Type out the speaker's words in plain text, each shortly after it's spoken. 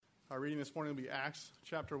Our reading this morning will be Acts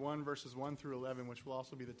chapter 1, verses 1 through 11, which will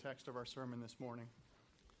also be the text of our sermon this morning.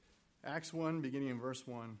 Acts 1, beginning in verse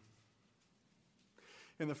 1.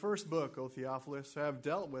 In the first book, O Theophilus, I have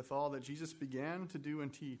dealt with all that Jesus began to do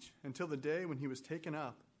and teach, until the day when he was taken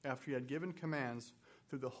up, after he had given commands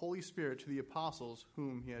through the Holy Spirit to the apostles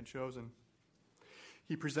whom he had chosen.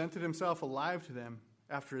 He presented himself alive to them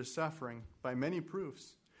after his suffering by many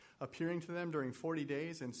proofs, appearing to them during 40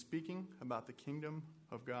 days and speaking about the kingdom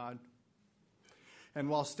of God. And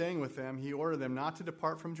while staying with them, he ordered them not to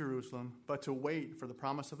depart from Jerusalem, but to wait for the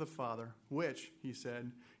promise of the Father, which, he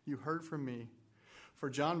said, you heard from me. For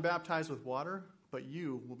John baptized with water, but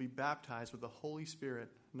you will be baptized with the Holy Spirit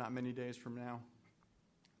not many days from now.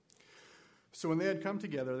 So when they had come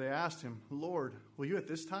together, they asked him, Lord, will you at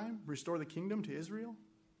this time restore the kingdom to Israel?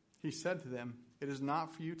 He said to them, it is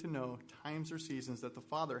not for you to know times or seasons that the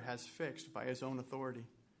Father has fixed by his own authority.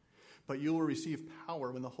 But you will receive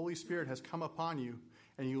power when the Holy Spirit has come upon you,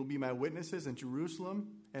 and you will be my witnesses in Jerusalem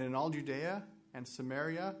and in all Judea and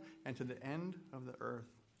Samaria and to the end of the earth.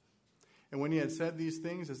 And when he had said these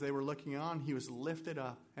things, as they were looking on, he was lifted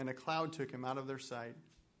up, and a cloud took him out of their sight.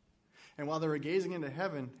 And while they were gazing into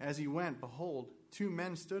heaven, as he went, behold, two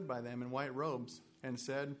men stood by them in white robes, and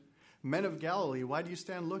said, Men of Galilee, why do you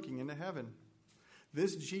stand looking into heaven?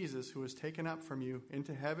 This Jesus who was taken up from you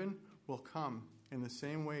into heaven will come in the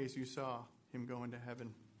same ways you saw him go into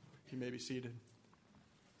heaven. You may be seated.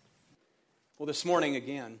 Well, this morning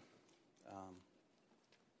again,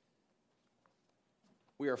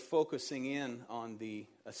 we are focusing in on the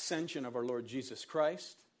ascension of our Lord Jesus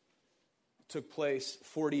Christ. It took place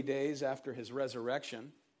 40 days after his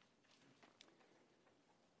resurrection.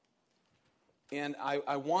 And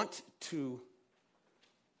I want to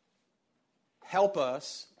help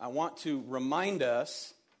us, I want to remind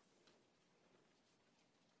us.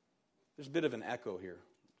 There's a bit of an echo here,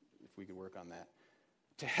 if we could work on that.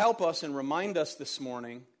 To help us and remind us this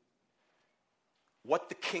morning what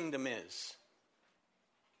the kingdom is.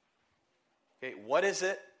 Okay, what is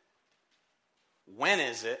it? When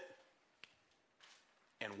is it?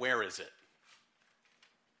 And where is it?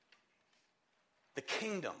 The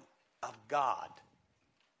kingdom of God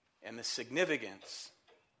and the significance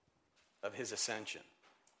of his ascension.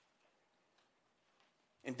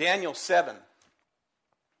 In Daniel 7,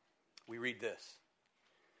 we read this.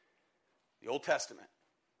 The Old Testament,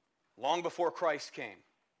 long before Christ came.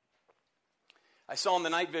 I saw in the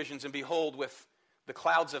night visions, and behold, with the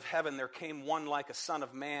clouds of heaven there came one like a son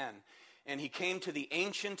of man, and he came to the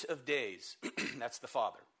Ancient of Days, that's the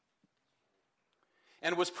Father,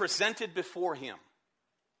 and was presented before him.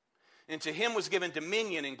 And to him was given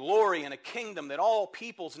dominion and glory and a kingdom that all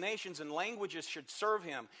peoples, nations, and languages should serve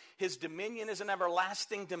him. His dominion is an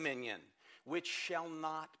everlasting dominion, which shall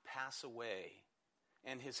not pass away,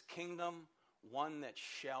 and his kingdom one that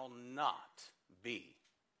shall not be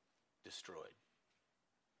destroyed.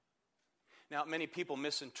 Now, many people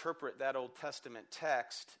misinterpret that Old Testament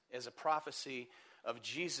text as a prophecy of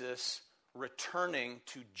Jesus returning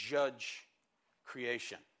to judge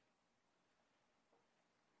creation.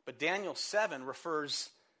 But Daniel 7 refers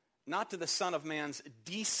not to the Son of Man's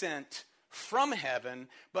descent from heaven,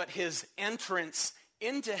 but his entrance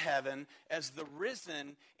into heaven as the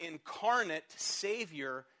risen, incarnate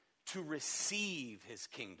Savior to receive his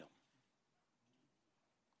kingdom.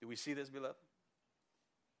 Do we see this, beloved?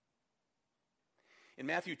 In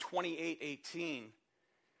Matthew 28:18,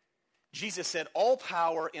 Jesus said, all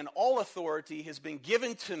power and all authority has been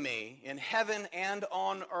given to me in heaven and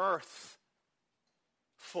on earth,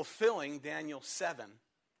 fulfilling Daniel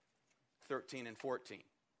 7:13 and 14.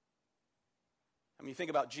 I mean, you think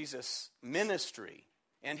about Jesus' ministry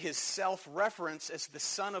and his self-reference as the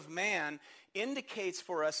Son of Man indicates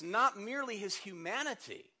for us not merely his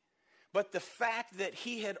humanity, but the fact that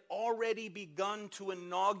he had already begun to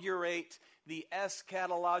inaugurate the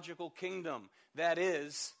eschatological kingdom, that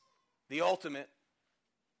is, the ultimate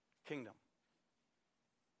kingdom.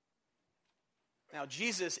 Now,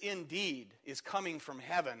 Jesus indeed is coming from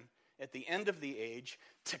heaven at the end of the age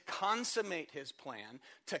to consummate his plan,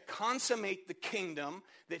 to consummate the kingdom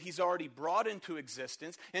that he's already brought into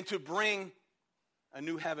existence, and to bring a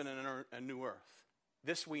new heaven and a new earth.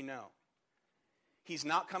 This we know. He's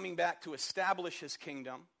not coming back to establish his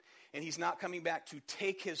kingdom, and he's not coming back to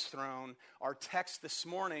take his throne. Our text this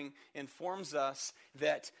morning informs us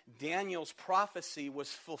that Daniel's prophecy was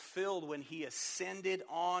fulfilled when he ascended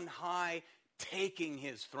on high, taking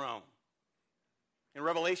his throne. In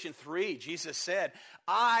Revelation 3, Jesus said,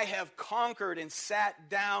 I have conquered and sat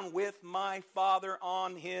down with my Father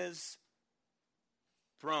on his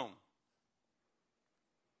throne.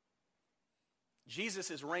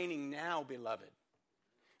 Jesus is reigning now, beloved.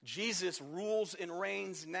 Jesus rules and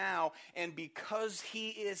reigns now, and because he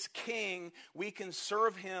is king, we can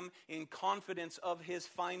serve him in confidence of his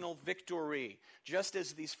final victory, just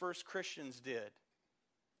as these first Christians did,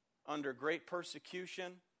 under great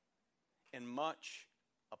persecution and much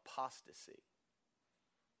apostasy.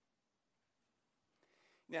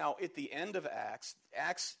 Now, at the end of Acts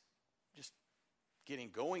just getting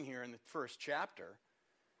going here in the first chapter,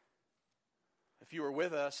 if you were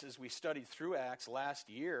with us as we studied through Acts last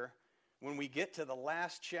year, when we get to the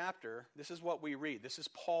last chapter, this is what we read. This is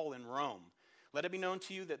Paul in Rome. Let it be known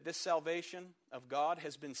to you that this salvation of God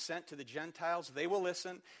has been sent to the Gentiles. They will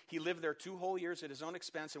listen. He lived there 2 whole years at his own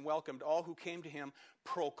expense and welcomed all who came to him,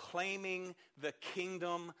 proclaiming the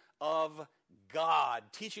kingdom of God,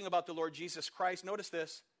 teaching about the Lord Jesus Christ. Notice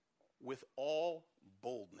this, with all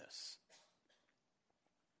boldness.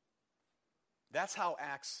 That's how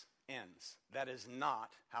Acts ends. That is not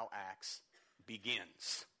how Acts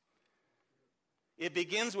begins. It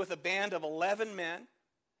begins with a band of 11 men,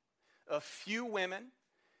 a few women,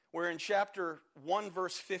 where in chapter 1,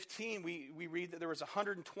 verse 15, we read that there was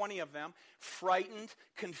 120 of them, frightened,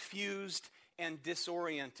 confused, and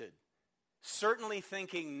disoriented, certainly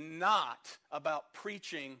thinking not about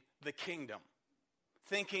preaching the kingdom,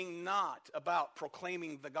 thinking not about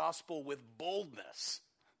proclaiming the gospel with boldness.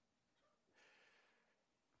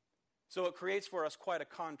 So it creates for us quite a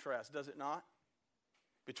contrast, does it not?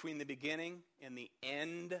 Between the beginning and the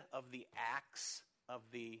end of the Acts of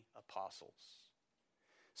the apostles.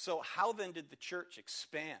 So how then did the church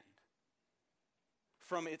expand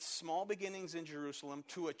from its small beginnings in Jerusalem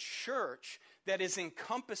to a church that is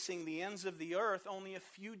encompassing the ends of the earth only a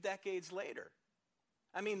few decades later?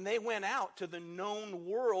 I mean, they went out to the known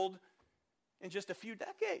world in just a few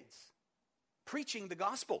decades, preaching the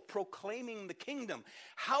gospel, proclaiming the kingdom.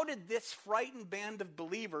 How did this frightened band of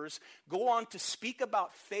believers go on to speak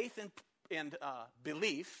about faith and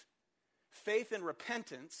belief, faith and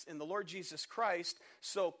repentance in the Lord Jesus Christ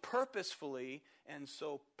so purposefully and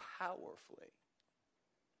so powerfully?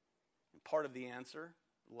 And part of the answer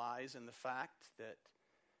lies in the fact that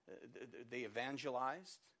they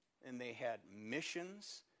evangelized and they had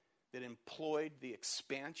missions that employed the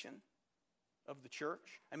expansion of the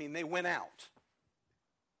church. I mean, they went out.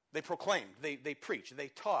 They proclaimed, they preached, they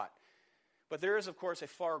taught. But there is, of course, a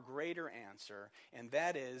far greater answer, and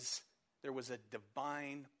that is there was a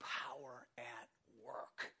divine power at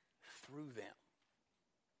work through them.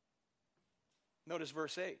 Notice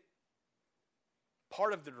verse 8.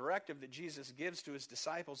 Part of the directive that Jesus gives to his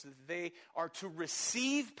disciples is that they are to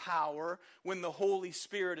receive power when the Holy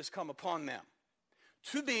Spirit has come upon them,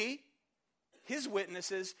 to be his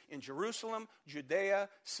witnesses in Jerusalem, Judea,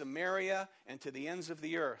 Samaria, and to the ends of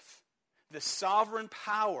the earth. The sovereign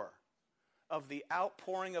power of the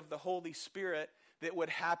outpouring of the Holy Spirit that would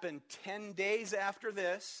happen 10 days after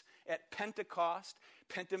this at Pentecost.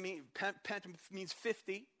 Penta means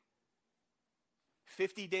 50.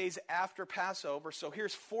 50 days after Passover. So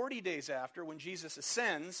here's 40 days after when Jesus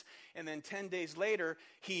ascends, and then 10 days later,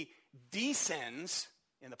 he descends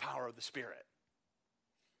in the power of the Spirit.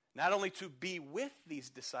 Not only to be with these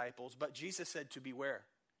disciples, but Jesus said to be where?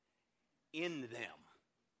 In them.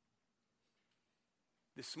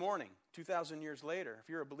 This morning, 2,000 years later, if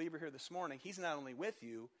you're a believer here this morning, he's not only with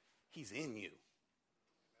you, he's in you.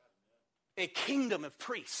 A kingdom of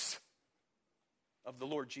priests of the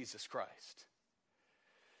Lord Jesus Christ.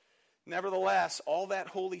 Nevertheless, all that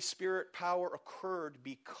Holy Spirit power occurred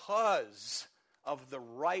because of the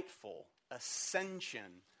rightful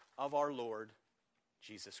ascension of our Lord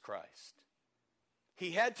Jesus Christ. He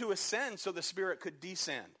had to ascend so the Spirit could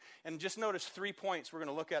descend. And just notice 3 points we're going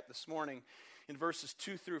to look at this morning. In verses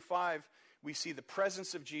 2 through 5, we see the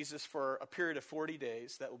presence of Jesus for a period of 40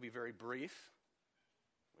 days. That will be very brief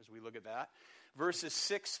as we look at that. Verses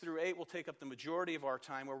 6 through 8 will take up the majority of our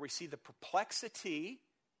time, where we see the perplexity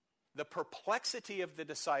of the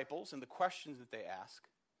disciples and the questions that they ask.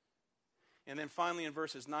 And then finally in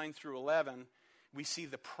verses 9 through 11, we see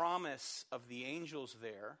the promise of the angels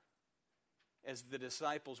there as the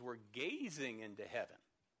disciples were gazing into heaven.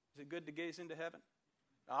 Is it good to gaze into heaven?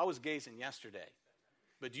 I was gazing yesterday.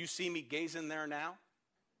 But do you see me gazing there now?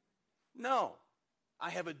 No. I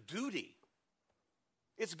have a duty.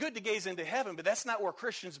 It's good to gaze into heaven, but that's not where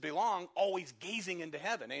Christians belong, always gazing into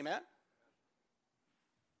heaven. Amen?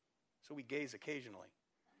 So we gaze occasionally.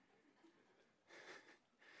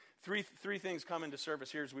 Three things come into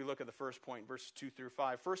service here as we look at the first point, verses 2 through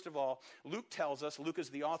 5. First of all, Luke tells us, Luke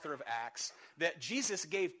is the author of Acts, that Jesus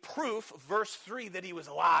gave proof, verse 3, that he was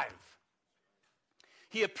alive.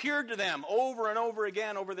 He appeared to them over and over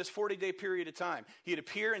again over this 40-day period of time. He'd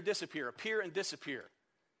appear and disappear, appear and disappear.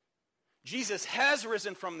 Jesus has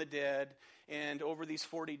risen from the dead, and over these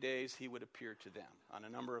 40 days, he would appear to them on a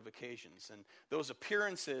number of occasions. And those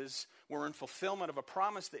appearances were in fulfillment of a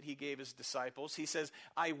promise that he gave his disciples. He says,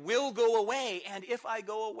 I will go away, and if I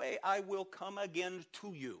go away, I will come again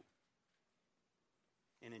to you.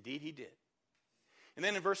 And indeed he did. And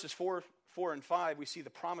then in verses 4 and 5, we see the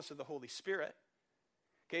promise of the Holy Spirit.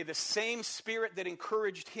 Okay, the same Spirit that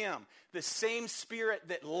encouraged him, the same Spirit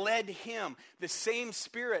that led him, the same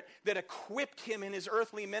Spirit that equipped him in his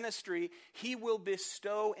earthly ministry, he will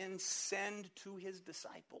bestow and send to his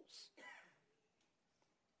disciples.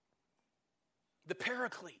 The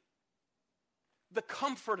Paraclete, the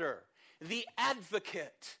Comforter, the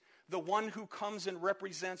Advocate, the one who comes and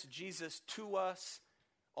represents Jesus to us,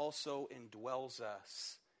 also indwells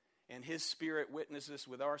us. And his Spirit witnesses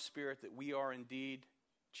with our spirit that we are indeed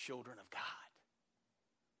children of God.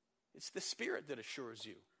 It's the Spirit that assures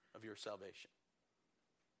you of your salvation.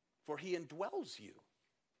 For he indwells you.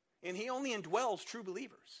 And he only indwells true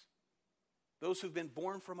believers, those who've been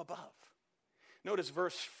born from above. Notice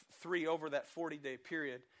verse 3, over that 40-day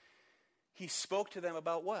period, he spoke to them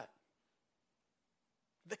about what?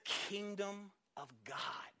 The kingdom of God.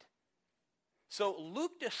 So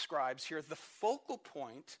Luke describes here the focal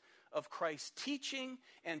point of Christ's teaching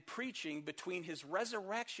and preaching between his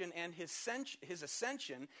resurrection and his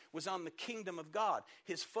ascension was on the kingdom of God.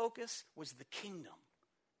 His focus was the kingdom.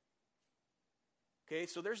 Okay,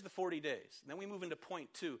 so there's the 40 days. Then we move into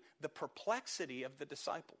point 2, the perplexity of the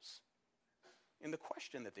disciples in the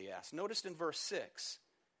question that they asked. Notice in verse 6,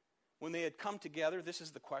 when they had come together, this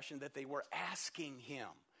is the question that they were asking him.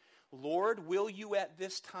 Lord, will you at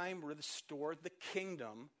this time restore the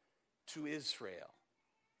kingdom to Israel?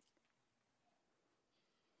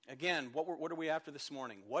 Again, what are we after this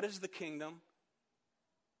morning? What is the kingdom?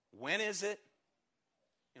 When is it?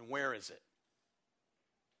 And where is it?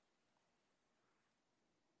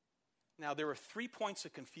 Now, there were 3 points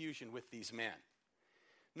of confusion with these men.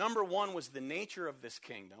 Number 1 was the nature of this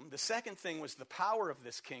kingdom. The second thing was the power of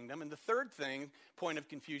this kingdom. And the third point of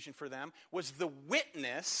confusion for them, was the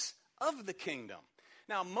witness of the kingdom.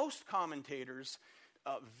 Now, most commentators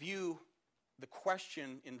view the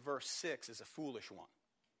question in verse 6 as a foolish one.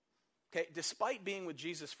 Okay, despite being with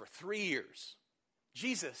Jesus for 3 years,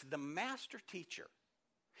 Jesus, the master teacher,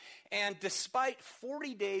 and despite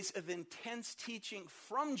 40 days of intense teaching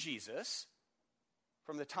from Jesus,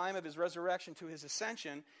 from the time of his resurrection to his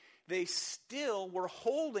ascension, they still were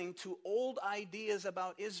holding to old ideas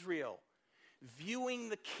about Israel, viewing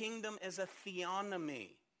the kingdom as a theonomy.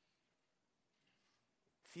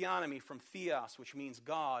 Theonomy from theos, which means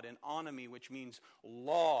God, and onomy, which means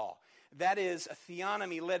law. That is a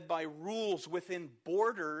theonomy led by rules within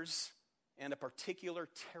borders and a particular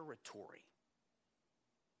territory.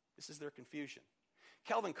 This is their confusion.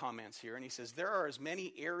 Calvin comments here, and he says, there are as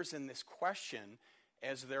many errors in this question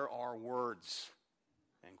as there are words,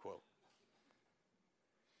 end quote.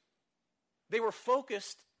 They were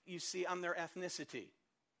focused, you see, on their ethnicity.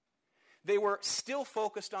 They were still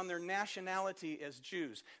focused on their nationality as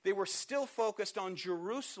Jews. They were still focused on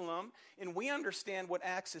Jerusalem, and we understand what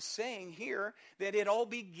Acts is saying here, that it all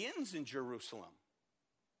begins in Jerusalem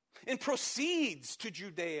and proceeds to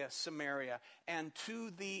Judea, Samaria, and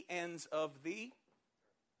to the ends of the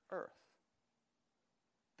earth.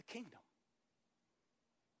 The kingdom.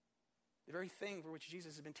 The very thing for which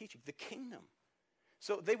Jesus has been teaching, the kingdom.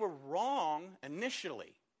 So they were wrong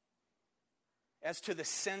initially as to the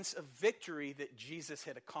sense of victory that Jesus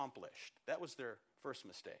had accomplished. That was their first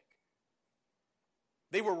mistake.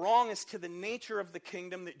 They were wrong as to the nature of the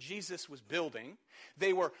kingdom that Jesus was building.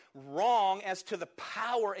 They were wrong as to the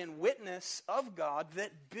power and witness of God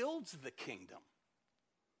that builds the kingdom.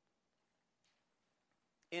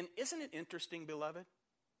 And isn't it interesting, beloved,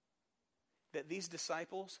 that these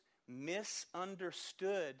disciples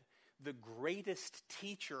misunderstood the greatest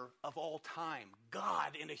teacher of all time,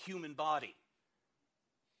 God in a human body?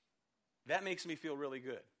 That makes me feel really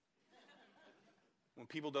good. When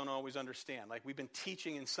people don't always understand. Like we've been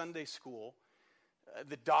teaching in Sunday school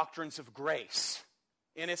the doctrines of grace.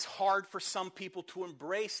 And it's hard for some people to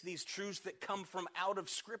embrace these truths that come from out of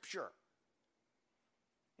Scripture.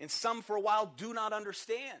 And some for a while do not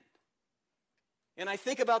understand. And I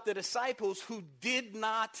think about the disciples who did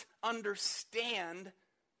not understand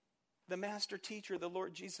the master teacher, the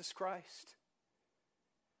Lord Jesus Christ.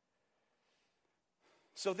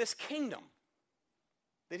 So this kingdom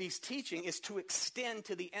that he's teaching is to extend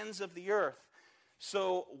to the ends of the earth.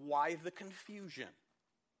 So why the confusion?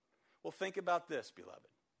 Well, think about this, beloved.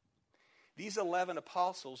 these 11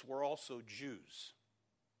 apostles were also Jews.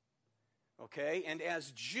 Okay? And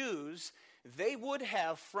as Jews, they would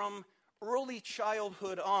have, from early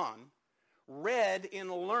childhood on, read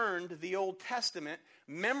and learned the Old Testament,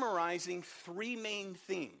 memorizing three main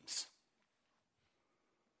themes: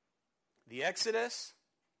 the Exodus,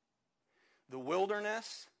 the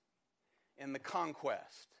wilderness, and the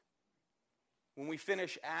conquest. When we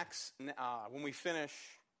finish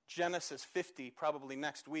Genesis 50, probably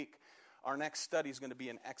next week, our next study is going to be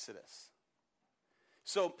in Exodus.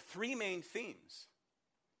 So, three main themes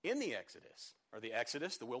in the Exodus are the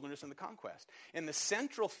Exodus, the wilderness, and the conquest. And the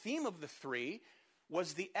central theme of the three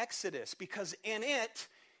was the Exodus, because in it,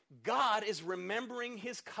 God is remembering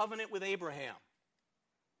his covenant with Abraham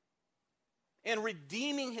and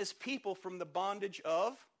redeeming his people from the bondage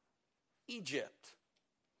of Egypt,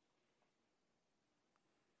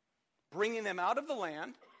 bringing them out of the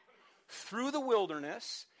land, through the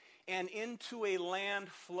wilderness, and into a land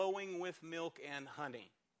flowing with milk and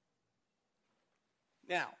honey.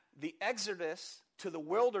 Now, the Exodus to the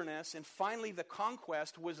wilderness and finally the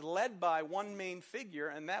conquest was led by one main figure,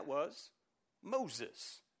 and that was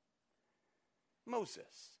Moses.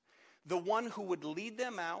 Moses, the one who would lead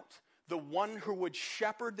them out, the one who would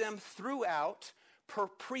shepherd them throughout,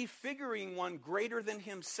 prefiguring one greater than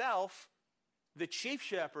himself, the chief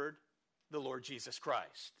shepherd, the Lord Jesus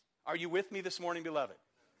Christ. Are you with me this morning, beloved?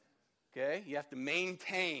 Okay, you have to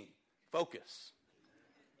maintain focus.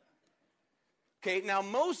 Okay, now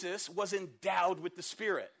Moses was endowed with the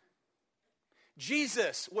Spirit.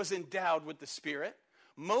 Jesus was endowed with the Spirit.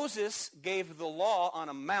 Moses gave the law on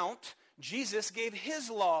a mount. Jesus gave his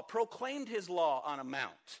law, proclaimed his law on a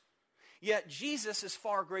mount. Yet Jesus is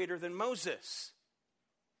far greater than Moses.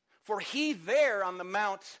 For he there on the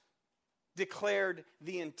mount declared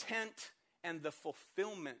the intent and the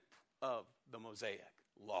fulfillment of the Mosaic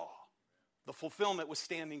law. The fulfillment was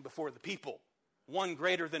standing before the people, one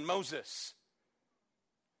greater than Moses.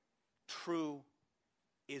 True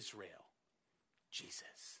Israel,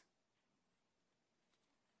 Jesus.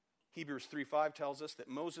 Hebrews 3:5 tells us that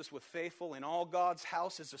Moses was faithful in all God's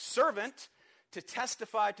house as a servant to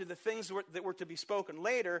testify to the things that were to be spoken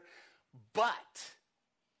later, but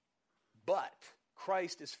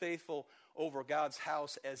Christ is faithful over God's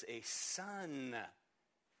house as a son.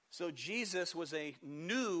 So Jesus was a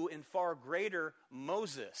new and far greater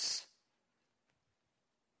Moses.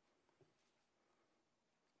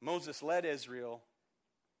 Moses led Israel.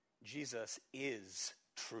 Jesus is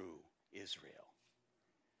true Israel.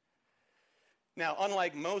 Now,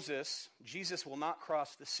 unlike Moses, Jesus will not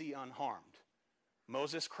cross the sea unharmed.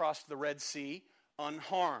 Moses crossed the Red Sea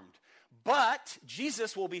unharmed. But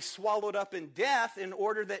Jesus will be swallowed up in death in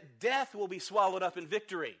order that death will be swallowed up in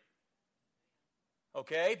victory.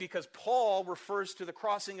 Okay? Because Paul refers to the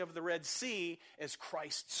crossing of the Red Sea as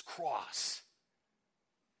Christ's cross.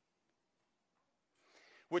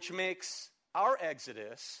 Which makes our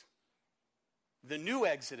Exodus, the new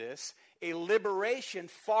Exodus, a liberation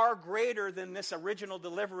far greater than this original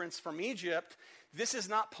deliverance from Egypt. This is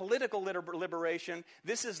not political liberation.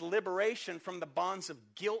 This is liberation from the bonds of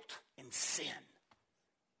guilt and sin.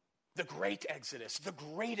 The great Exodus, the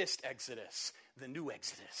greatest Exodus, the new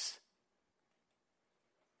Exodus.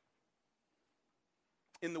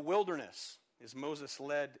 In the wilderness, as Moses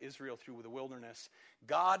led Israel through the wilderness,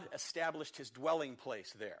 God established his dwelling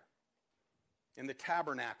place there, in the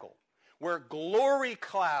tabernacle, where glory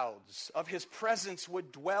clouds of his presence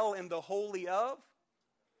would dwell in the Holy of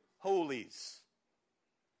Holies.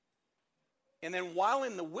 And then while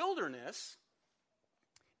in the wilderness,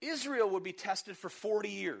 Israel would be tested for 40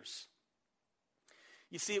 years.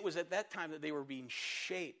 You see, it was at that time that they were being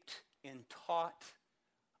shaped and taught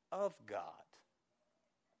of God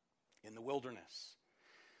in the wilderness.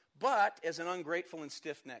 But as an ungrateful and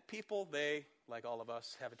stiff-necked people, they, like all of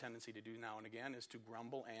us, have a tendency to do now and again, is to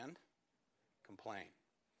grumble and complain.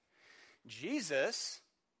 Jesus,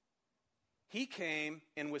 he came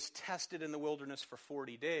and was tested in the wilderness for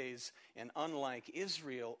 40 days, and unlike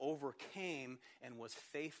Israel, overcame and was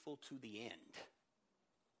faithful to the end.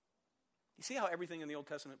 You see how everything in the Old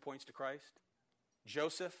Testament points to Christ?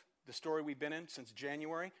 Joseph, the story we've been in since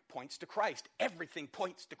January, points to Christ. Everything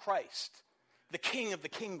points to Christ, the King of the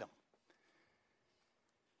kingdom.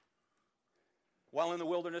 While in the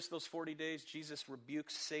wilderness those 40 days, Jesus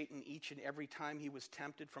rebuked Satan each and every time he was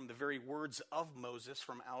tempted from the very words of Moses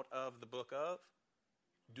from out of the book of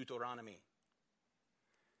Deuteronomy.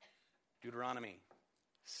 Deuteronomy,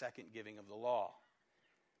 second giving of the law.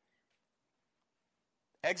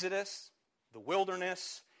 Exodus, the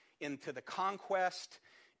wilderness, into the conquest,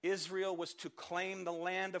 Israel was to claim the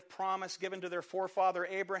land of promise given to their forefather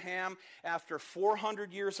Abraham after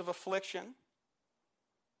 400 years of affliction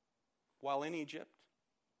while in Egypt,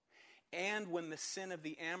 and when the sin of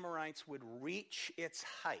the Amorites would reach its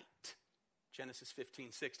height. Genesis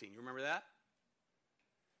 15:16. You remember that?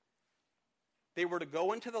 They were to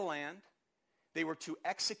go into the land. They were to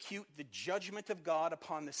execute the judgment of God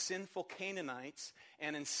upon the sinful Canaanites,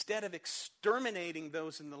 and instead of exterminating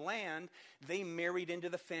those in the land, they married into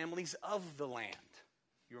the families of the land.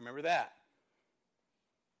 You remember that?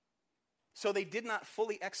 So they did not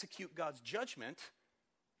fully execute God's judgment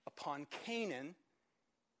upon Canaan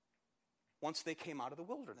once they came out of the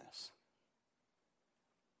wilderness.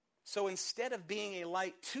 So instead of being a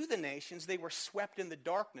light to the nations, they were swept into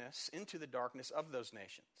the darkness of those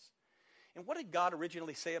nations. And what did God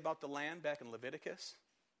originally say about the land back in Leviticus?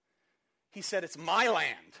 He said, it's my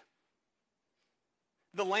land.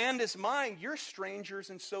 The land is mine. You're strangers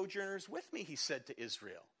and sojourners with me, he said to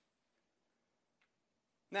Israel.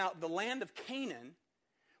 Now, the land of Canaan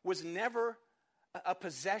was never a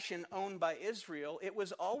possession owned by Israel. It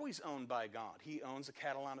was always owned by God. He owns the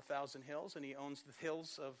cattle on 1,000 hills, and he owns the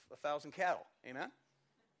hills of 1,000 cattle. Amen?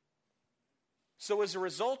 So as a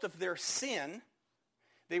result of their sin,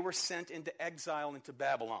 they were sent into exile into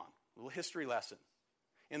Babylon. A little history lesson.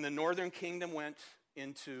 And the northern kingdom went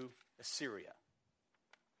into Assyria.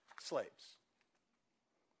 Slaves.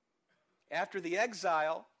 After the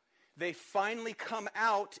exile, they finally come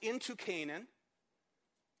out into Canaan.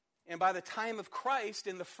 And by the time of Christ,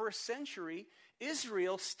 in the first century,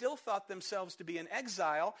 Israel still thought themselves to be in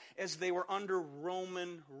exile as they were under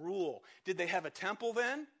Roman rule. Did they have a temple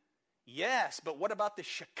then? Yes, but what about the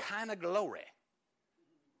Shekinah glory?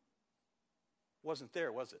 Wasn't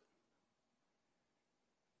there, was it?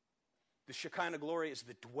 The Shekinah glory is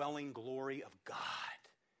the dwelling glory of God.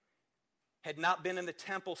 Had not been in the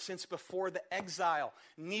temple since before the exile.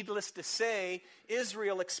 Needless to say,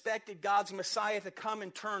 Israel expected God's Messiah to come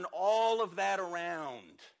and turn all of that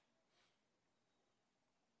around.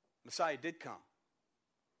 Messiah did come.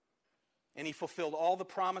 And he fulfilled all the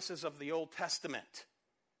promises of the Old Testament.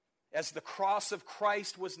 As the cross of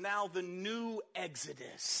Christ was now the new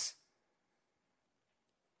Exodus.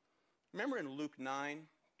 Remember in Luke 9,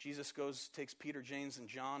 Jesus takes Peter, James, and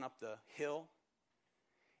John up the hill,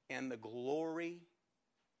 and the glory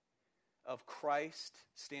of Christ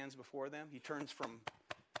stands before them. He turns from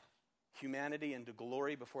humanity into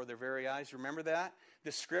glory before their very eyes. Remember that?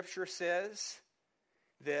 The scripture says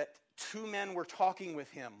that two men were talking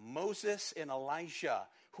with him, Moses and Elijah,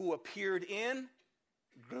 who appeared in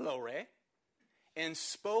glory and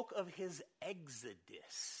spoke of his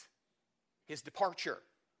exodus, his departure.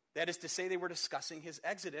 That is to say, they were discussing his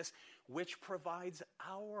exodus, which provides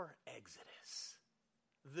our exodus.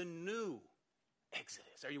 The new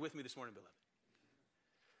Exodus. Are you with me this morning, beloved?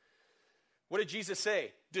 What did Jesus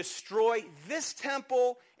say? Destroy this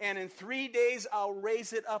temple, and in 3 days I'll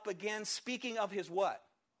raise it up again. Speaking of his what?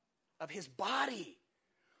 Of his body,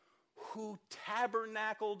 who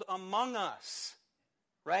tabernacled among us.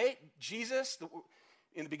 Right? Jesus,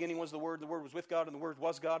 in the beginning was the Word was with God, and the Word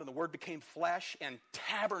was God, and the Word became flesh and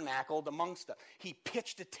tabernacled amongst us. He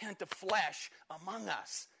pitched a tent of flesh among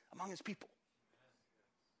us, among his people.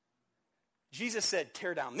 Jesus said,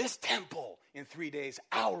 tear down this temple. In 3 days,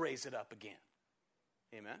 I'll raise it up again.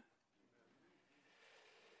 Amen?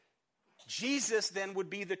 Jesus then would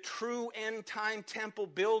be the true end-time temple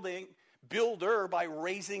builder by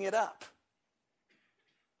raising it up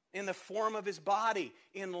in the form of his body,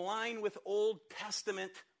 in line with Old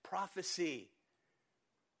Testament prophecy.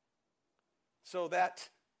 So that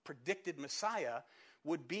predicted Messiah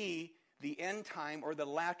would be the end-time or the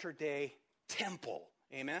latter-day temple.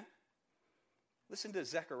 Amen? Listen to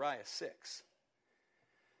Zechariah 6,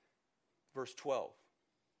 verse 12.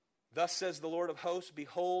 Thus says the Lord of hosts,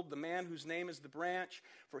 behold, the man whose name is the branch,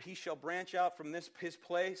 for he shall branch out from his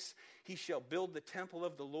place. He shall build the temple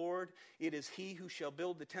of the Lord. It is he who shall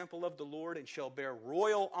build the temple of the Lord and shall bear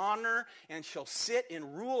royal honor and shall sit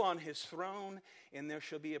and rule on his throne. And there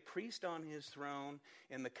shall be a priest on his throne,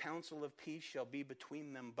 and the council of peace shall be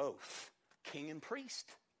between them both. King and priest.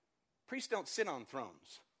 Priests don't sit on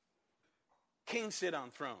thrones. Kings sit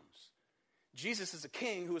on thrones. Jesus is a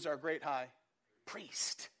king who is our great high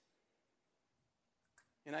priest.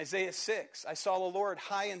 In Isaiah 6, I saw the Lord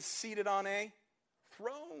high and seated on a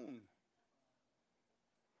throne.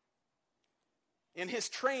 And his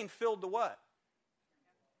train filled the what?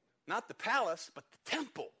 Not the palace, but the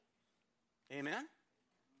temple. Amen?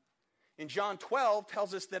 In John 12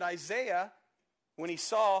 tells us that Isaiah, when he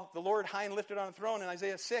saw the Lord high and lifted on a throne, in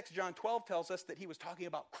Isaiah 6, John 12 tells us that he was talking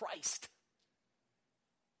about Christ.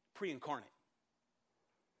 pre-incarnate.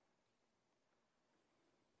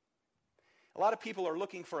 A lot of people are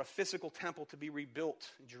looking for a physical temple to be rebuilt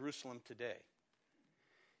in Jerusalem today.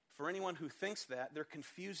 For anyone who thinks that, they're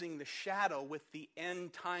confusing the shadow with the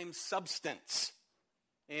end time substance.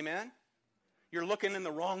 Amen? You're looking in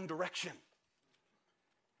the wrong direction.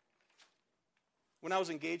 When I was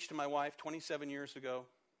engaged to my wife 27 years ago,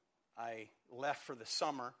 I left for the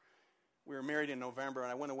summer. We were married in November,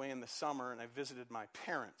 and I went away in the summer, and I visited my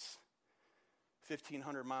parents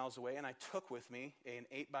 1,500 miles away, and I took with me an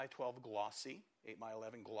 8x12 glossy,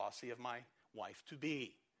 8x11 glossy of my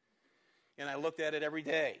wife-to-be. And I looked at it every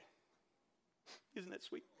day. Isn't it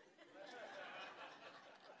sweet?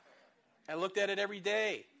 I looked at it every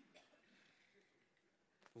day.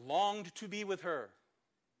 Longed to be with her.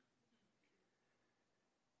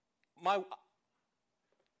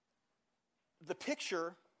 The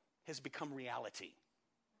picture has become reality.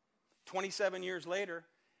 27 years later,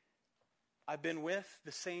 I've been with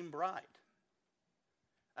the same bride.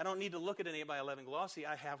 I don't need to look at an 8x11 glossy.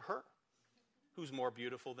 I have her, who's more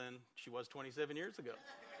beautiful than she was 27 years ago.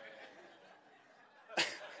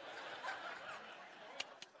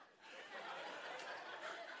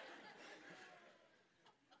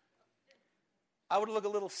 I would look a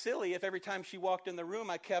little silly if every time she walked in the room,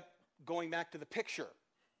 I kept going back to the picture.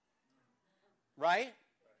 Right?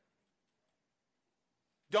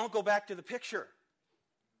 Don't go back to the picture.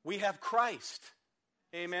 We have Christ.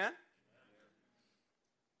 Amen?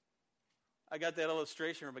 I got that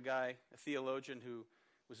illustration from a guy, a theologian who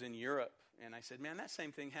was in Europe, and I said, man, that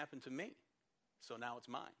same thing happened to me. So now it's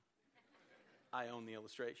mine. I own the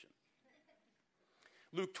illustration.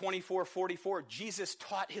 Luke 24:44, Jesus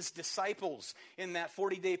taught his disciples in that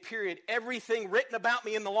 40-day period, everything written about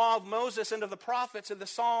me in the law of Moses and of the prophets and the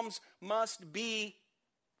Psalms must be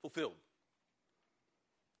fulfilled.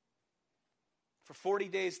 For 40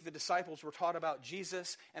 days, the disciples were taught about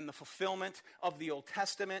Jesus and the fulfillment of the Old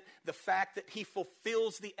Testament, the fact that he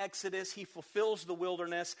fulfills the Exodus, he fulfills the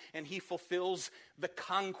wilderness, and he fulfills the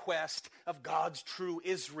conquest of God's true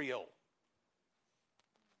Israel.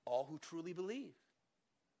 All who truly believe,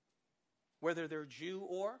 whether they're Jew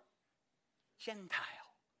or Gentile,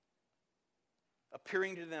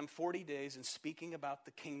 appearing to them 40 days and speaking about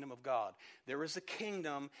the kingdom of God. There is a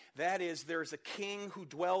kingdom, that is, there is a king who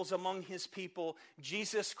dwells among his people,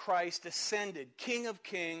 Jesus Christ ascended, King of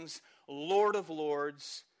kings, Lord of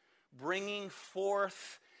lords, bringing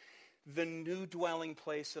forth the new dwelling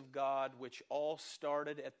place of God, which all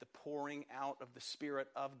started at the pouring out of the Spirit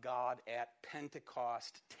of God at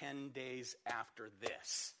Pentecost 10 days after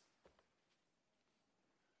this.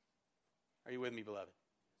 Are you with me, beloved?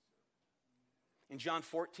 In John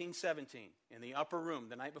 14:17, in the upper room,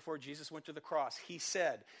 the night before Jesus went to the cross, he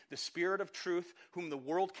said, the Spirit of truth, whom the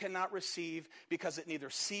world cannot receive, because it neither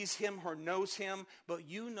sees him nor knows him, but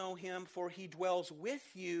you know him, for he dwells with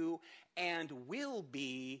you and will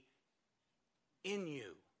be in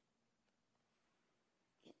you.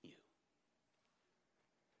 In you.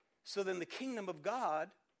 So then the kingdom of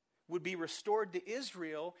God would be restored to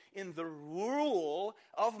Israel in the rule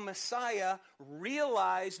of Messiah,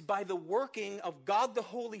 realized by the working of God the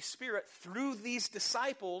Holy Spirit through these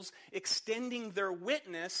disciples, extending their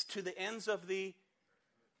witness to the ends of the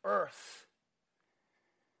earth.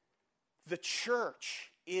 The church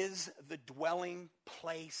is the dwelling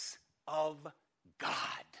place of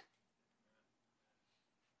God.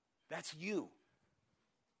 That's you.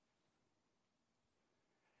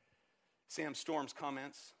 Sam Storms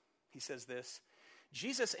comments. He says this,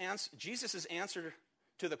 Jesus' answer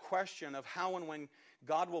to the question of how and when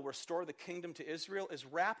God will restore the kingdom to Israel is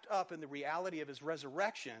wrapped up in the reality of his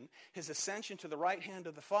resurrection, his ascension to the right hand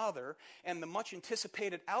of the Father, and the much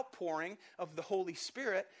anticipated outpouring of the Holy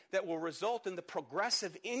Spirit that will result in the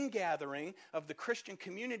progressive ingathering of the Christian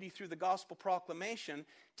community through the gospel proclamation,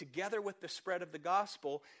 together with the spread of the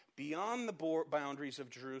gospel beyond the boundaries of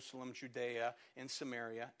Jerusalem, Judea, and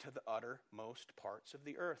Samaria to the uttermost parts of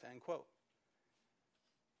the earth, end quote.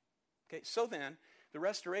 Okay, so then, the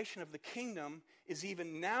restoration of the kingdom is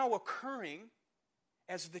even now occurring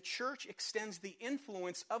as the church extends the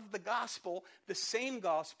influence of the gospel, the same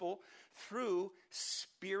gospel, through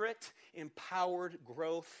Spirit-empowered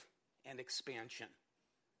growth and expansion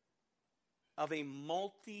of a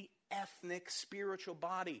multi-ethnic spiritual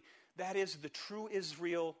body. That is the true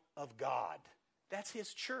Israel of God. That's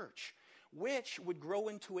his church, which would grow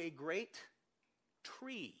into a great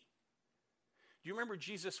tree. Do you remember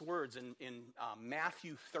Jesus' words in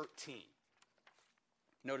Matthew 13?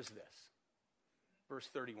 Notice this, verse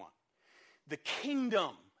 31. The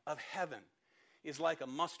kingdom of heaven is like a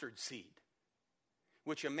mustard seed,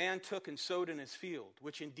 which a man took and sowed in his field,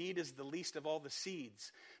 which indeed is the least of all the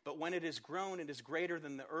seeds. But when it is grown, it is greater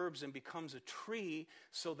than the herbs and becomes a tree,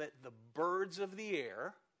 so that the birds of the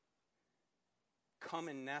air come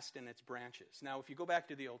and nest in its branches. Now, if you go back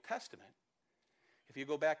to the Old Testament, if you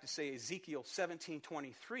go back to, say, Ezekiel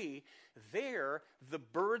 17:23, there the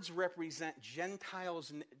birds represent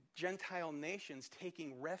Gentile nations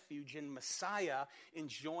taking refuge in Messiah,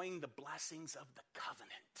 enjoying the blessings of the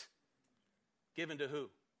covenant. Given to who?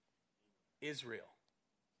 Israel.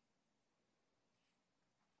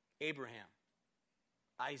 Abraham,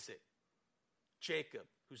 Isaac, Jacob,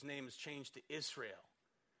 whose name is changed to Israel.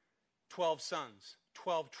 12 sons,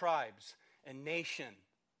 12 tribes, a nation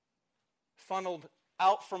funneled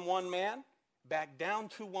out from one man, back down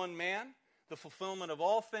to one man, the fulfillment of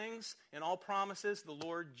all things and all promises, the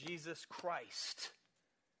Lord Jesus Christ.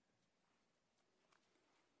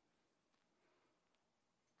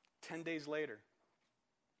 10 days later,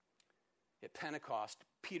 at Pentecost,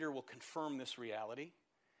 Peter will confirm this reality.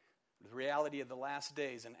 The reality of the last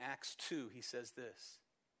days. In Acts 2, he says this.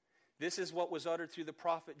 This is what was uttered through the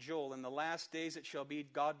prophet Joel. In the last days it shall be,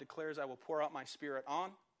 God declares, I will pour out my spirit on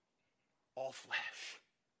all flesh.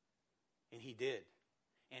 And he did.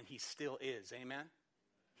 And he still is. Amen?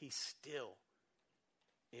 He still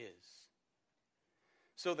is.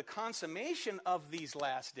 So the consummation of these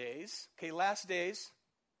last days, last days,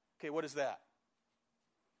 what is that?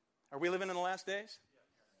 Are we living in the last days?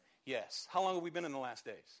 Yes. How long have we been in the last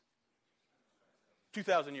days?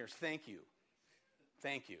 2,000 years. Thank you.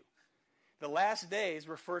 Thank you. The last days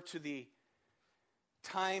refer to the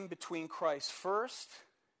time between Christ's first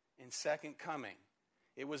and second coming.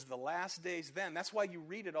 It was the last days then. That's why you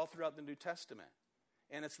read it all throughout the New Testament.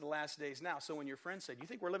 And it's the last days now. So when your friend said, you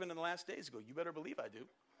think we're living in the last days? Go, you better believe I do.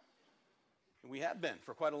 And we have been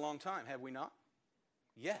for quite a long time, have we not?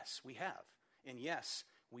 Yes, we have. And yes,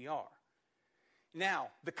 we are. Now,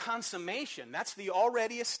 the consummation, that's the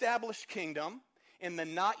already established kingdom. In the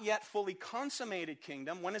not yet fully consummated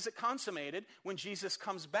kingdom, when is it consummated? When Jesus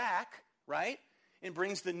comes back, right? And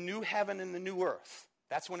brings the new heaven and the new earth.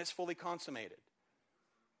 That's when it's fully consummated.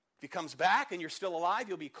 If he comes back and you're still alive,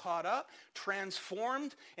 you'll be caught up,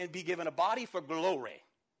 transformed, and be given a body for glory.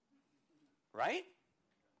 Right?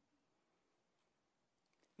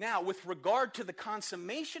 Now, with regard to the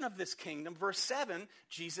consummation of this kingdom, verse 7,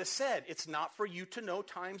 Jesus said, it's not for you to know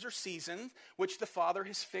times or seasons which the Father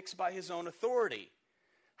has fixed by his own authority.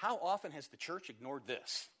 How often has the church ignored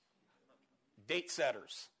this? Date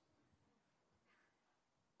setters.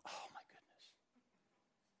 Oh, my goodness.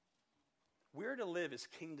 We're to live as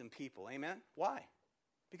kingdom people, amen? Why?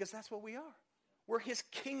 Because that's what we are. We're his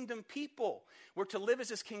kingdom people. We're to live as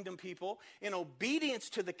his kingdom people in obedience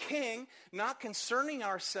to the king, not concerning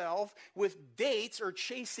ourselves with dates or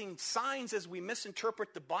chasing signs as we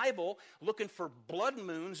misinterpret the Bible, looking for blood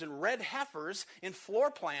moons and red heifers in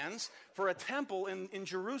floor plans for a temple in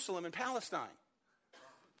Jerusalem and Palestine.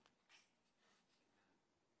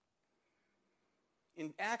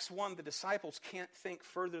 In Acts 1, the disciples can't think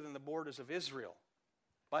further than the borders of Israel.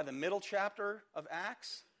 By the middle chapter of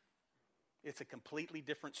Acts, it's a completely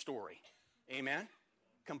different story. Amen?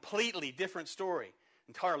 Completely different story.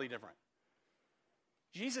 Entirely different.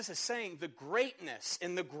 Jesus is saying the greatness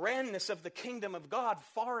and the grandness of the kingdom of God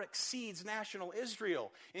far exceeds national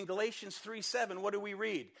Israel. In Galatians 3:7, what do we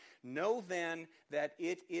read? Know then that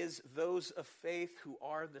it is those of faith who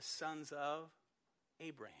are the sons of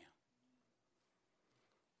Abraham.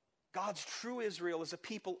 God's true Israel is a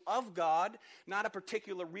people of God, not a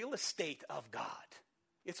particular real estate of God.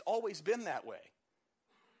 It's always been that way.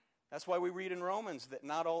 That's why we read in Romans that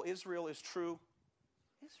not all Israel is true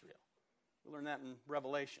Israel. We'll learn that in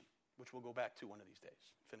Revelation, which we'll go back to one of these days.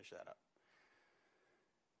 Finish that up.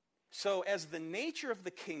 So as the nature of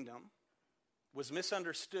the kingdom was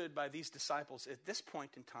misunderstood by these disciples at this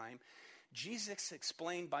point in time, Jesus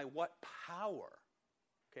explained by what power.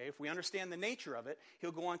 Okay, if we understand the nature of it,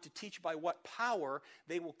 he'll go on to teach by what power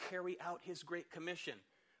they will carry out his great commission.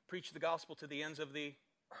 Preach the gospel to the ends of the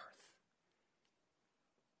earth.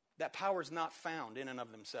 That power is not found in and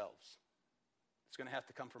of themselves. It's going to have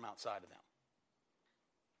to come from outside of them.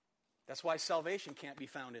 That's why salvation can't be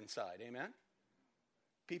found inside. Amen?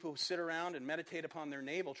 People who sit around and meditate upon their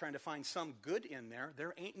navel trying to find some good in there,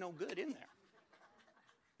 there ain't no good in there.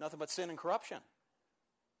 Nothing but sin and corruption.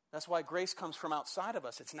 That's why grace comes from outside of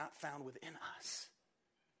us. It's not found within us.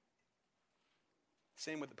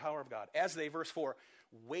 Same with the power of God. As they, verse 4,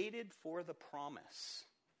 waited for the promise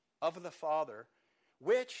of the Father,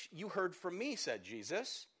 which you heard from me, said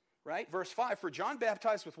Jesus. Right? Verse 5, for John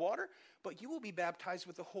baptized with water, but you will be baptized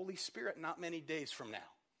with the Holy Spirit not many days from now.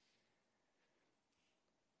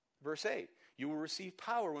 Verse 8, you will receive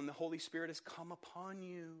power when the Holy Spirit has come upon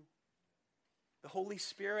you. The Holy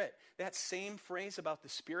Spirit, that same phrase about the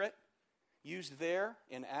Spirit used there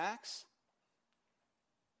in Acts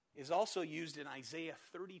is also used in Isaiah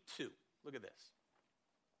 32. Look at this.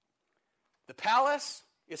 The palace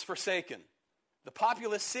is forsaken. The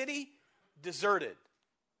populous city deserted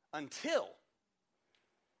until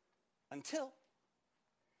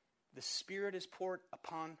the Spirit is poured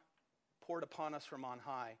upon us from on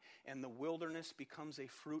high, and the wilderness becomes a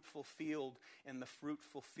fruitful field, and the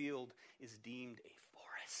fruitful field is deemed a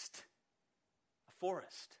forest. A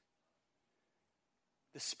forest.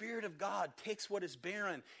 The Spirit of God takes what is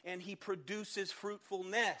barren, and He produces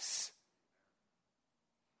fruitfulness.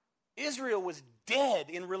 Israel was dead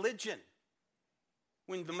in religion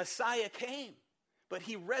when the Messiah came, but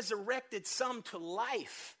He resurrected some to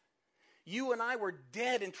life. You and I were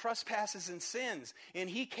dead in trespasses and sins, and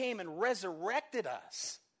He came and resurrected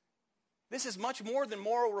us. This is much more than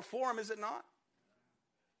moral reform, is it not?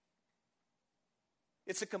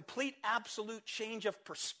 It's a complete, absolute change of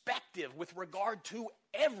perspective with regard to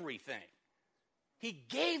everything. He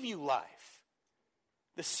gave you life,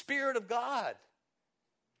 the Spirit of God.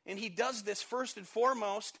 And He does this first and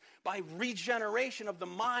foremost by regeneration of the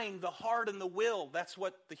mind, the heart, and the will. That's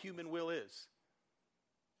what the human will is.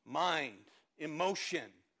 Mind, emotion,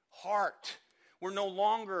 heart. We're no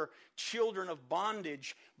longer children of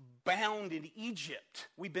bondage bound in Egypt.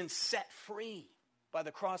 We've been set free by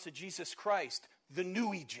the cross of Jesus Christ, the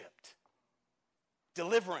new Egypt.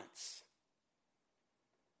 Deliverance.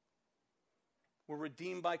 We're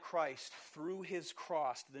redeemed by Christ through His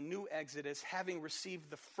cross, the new Exodus, having received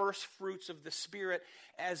the first fruits of the Spirit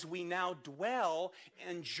as we now dwell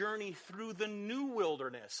and journey through the new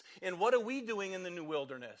wilderness. And what are we doing in the new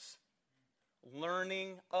wilderness?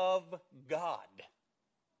 Learning of God.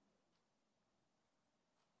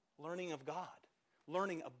 Learning of God.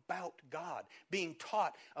 Learning about God. Being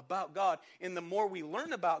taught about God. And the more we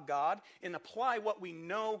learn about God and apply what we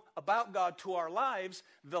know about God to our lives,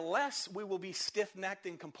 the less we will be stiff-necked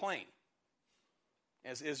and complain,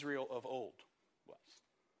 as Israel of old was.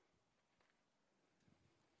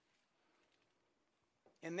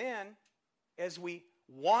 And then, as we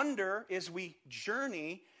wander, as we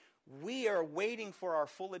journey, we are waiting for our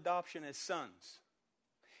full adoption as sons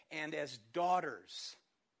and as daughters,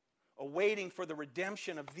 awaiting for the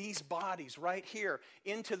redemption of these bodies right here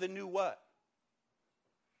into the new what?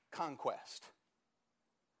 Conquest.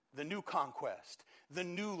 The new conquest. The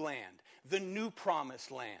new land. The new promised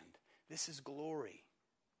land. This is glory.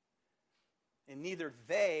 And neither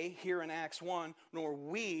they, here in Acts 1, nor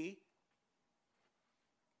we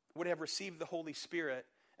would have received the Holy Spirit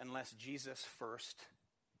unless Jesus first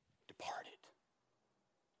departed.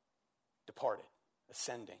 Departed.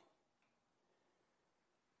 Ascending.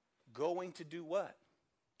 Going to do what?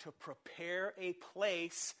 To prepare a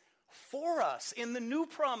place for us in the new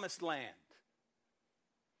promised land.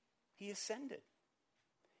 He ascended.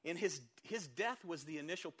 And his death was the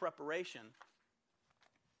initial preparation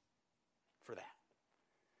for that.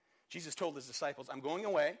 Jesus told His disciples, I'm going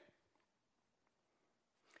away,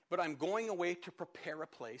 but I'm going away to prepare a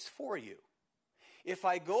place for you. If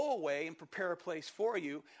I go away and prepare a place for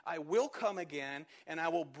you, I will come again, and I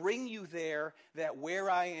will bring you there, that where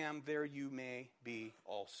I am, there you may be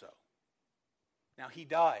also. Now, He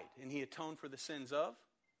died, and He atoned for the sins of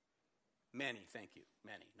many, thank you,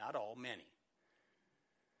 many, not all, many.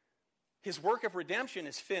 His work of redemption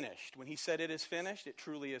is finished. When He said it is finished, it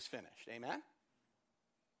truly is finished. Amen?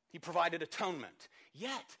 He provided atonement.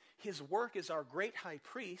 Yet, His work as our great high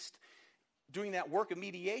priest, doing that work of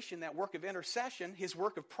mediation, that work of intercession, His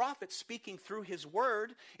work of prophet, speaking through His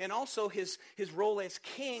word, and also His role as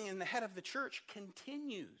king and the head of the church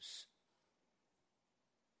continues.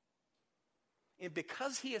 And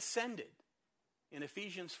because He ascended, in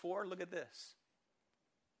Ephesians 4, look at this.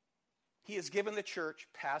 He has given the church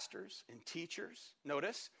pastors and teachers,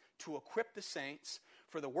 notice, to equip the saints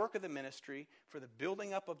for the work of the ministry, for the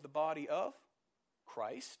building up of the body of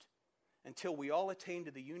Christ, until we all attain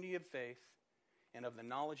to the unity of faith and of the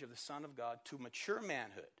knowledge of the Son of God, to mature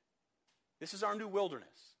manhood. This is our new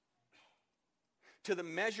wilderness. To the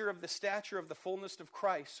measure of the stature of the fullness of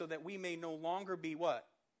Christ, so that we may no longer be what?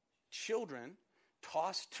 Children,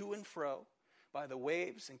 tossed to and fro by the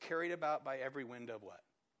waves and carried about by every wind of what?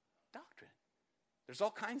 Doctrine. There's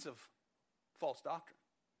all kinds of false doctrine.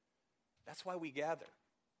 That's why we gather.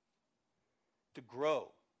 To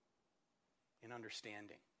grow in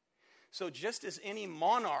understanding. So just as any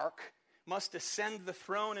monarch must ascend the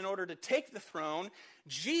throne in order to take the throne,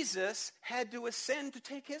 Jesus had to ascend to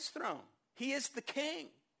take His throne. He is the king.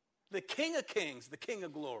 the King of kings, the King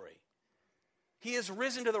of glory. He is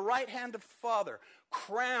risen to the right hand of the Father,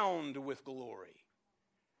 crowned with glory.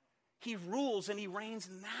 He rules and he reigns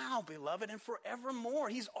now, beloved, and forevermore.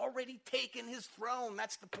 He's already taken his throne.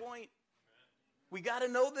 That's the point. We got to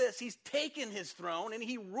know this. He's taken his throne and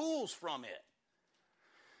he rules from it.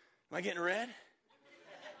 Am I getting red?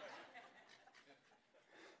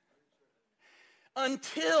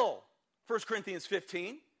 Until 1 Corinthians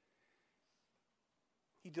 15,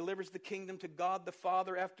 he delivers the kingdom to God the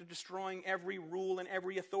Father after destroying every rule and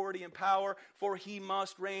every authority and power, for he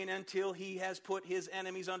must reign until he has put his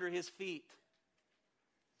enemies under his feet.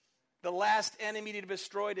 The last enemy to be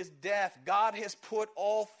destroyed is death. God has put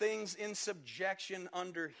all things in subjection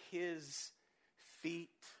under his feet.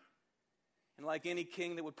 And like any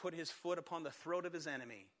king that would put his foot upon the throat of his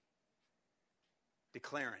enemy,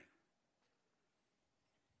 declaring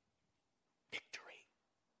victory.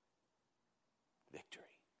 Victory.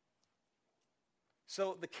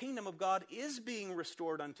 So the kingdom of God is being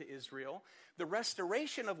restored unto Israel, the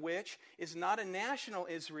restoration of which is not a national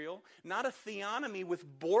Israel, not a theonomy with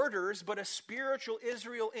borders, but a spiritual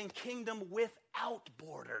Israel and kingdom without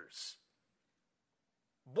borders.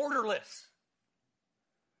 Borderless.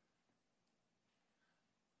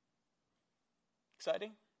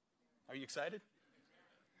 Exciting? Are you excited?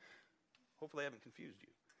 Hopefully I haven't confused you.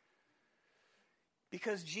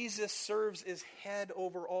 Because Jesus serves as head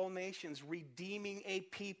over all nations, redeeming a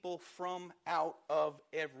people from out of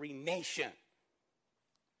every nation.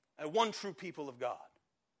 A one true people of God.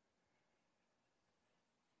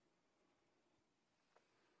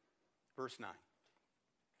 Verse 9.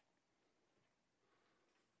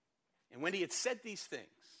 And when he had said these things,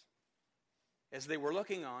 as they were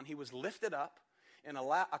looking on, he was lifted up, and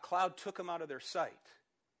a cloud took him out of their sight.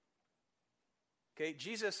 Okay,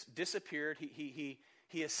 Jesus disappeared. He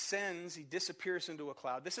ascends. He disappears into a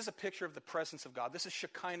cloud. This is a picture of the presence of God. This is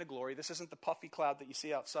Shekinah glory. This isn't the puffy cloud that you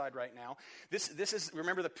see outside right now. This is,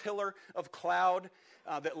 remember the pillar of cloud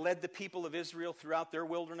that led the people of Israel throughout their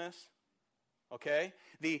wilderness? Okay?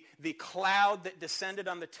 The cloud that descended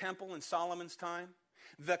on the temple in Solomon's time.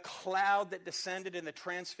 The cloud that descended in the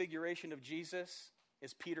transfiguration of Jesus,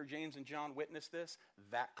 as Peter, James, and John witnessed this.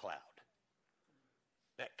 That cloud.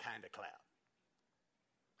 That kind of cloud.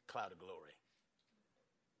 Cloud of glory.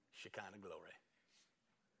 Shekinah glory.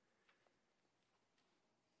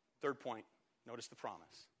 Third point, notice the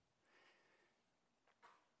promise.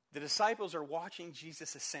 The disciples are watching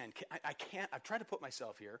Jesus ascend. I've tried to put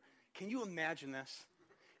myself here. Can you imagine this?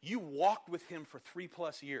 You walked with him for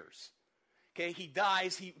 3+ years. Okay, he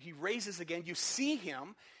dies, he raises again. You see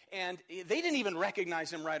him, and they didn't even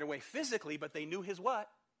recognize him right away physically, but they knew his what?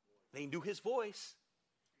 They knew his voice.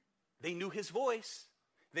 They knew his voice.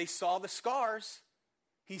 They saw the scars.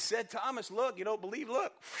 He said, Thomas, look, you don't believe?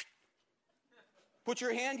 Look. Put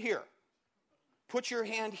your hand here. Put your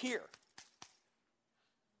hand here.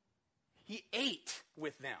 He ate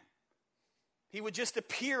with them. He would just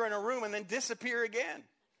appear in a room and then disappear again.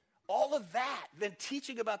 All of that, then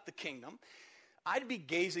teaching about the kingdom, I'd be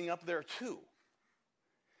gazing up there too.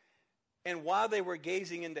 And while they were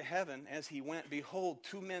gazing into heaven, as he went, behold,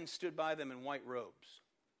 2 men stood by them in white robes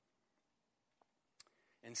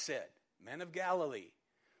and said, Men of Galilee,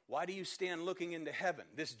 why do you stand looking into heaven?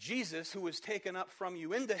 This Jesus who was taken up from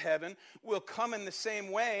you into heaven will come in the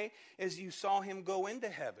same way as you saw him go into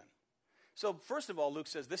heaven. So first of all, Luke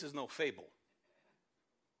says this is no fable.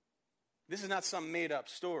 This is not some made-up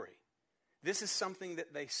story. This is something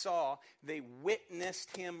that they saw. They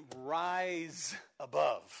witnessed him rise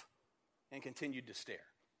above and continued to stare.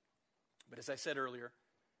 But as I said earlier,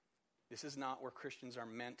 this is not where Christians are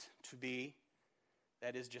meant to be.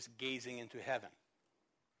 That is just gazing into heaven.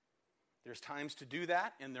 There's times to do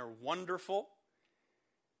that, and they're wonderful,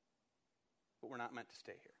 but we're not meant to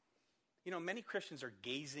stay here. You know, many Christians are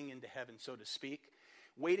gazing into heaven, so to speak,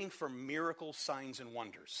 waiting for miracles, signs, and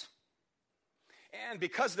wonders. And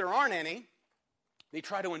because there aren't any, they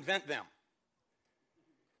try to invent them.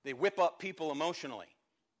 They whip up people emotionally.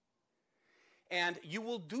 And you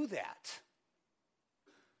will do that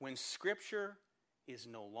when Scripture is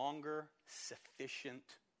no longer sufficient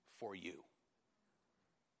for you.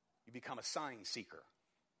 You become a sign seeker.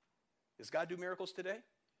 Does God do miracles today?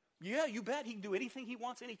 Yeah, you bet. He can do anything he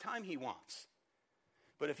wants, anytime he wants.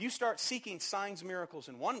 But if you start seeking signs, miracles,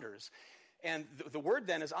 and wonders, and the word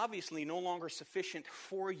then is obviously no longer sufficient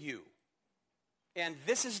for you. And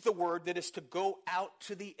this is the word that is to go out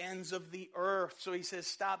to the ends of the earth. So he says,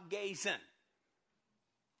 stop gazing.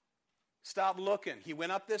 Stop looking. He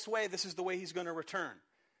went up this way. This is the way he's going to return.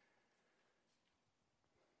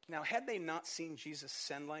 Now, had they not seen Jesus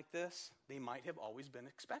ascend like this, they might have always been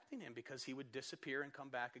expecting him because he would disappear and come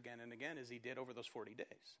back again and again as he did over those 40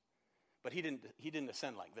 days. But he didn't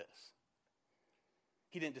ascend like this.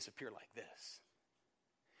 He didn't disappear like this.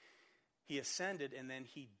 He ascended and then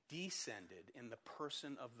he descended in the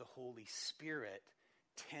person of the Holy Spirit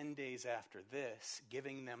 10 days after this,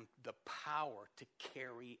 giving them the power to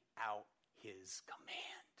carry out his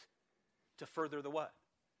command. To further the what?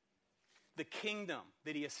 The kingdom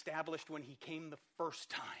that he established when he came the first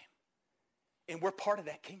time. And we're part of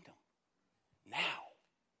that kingdom now.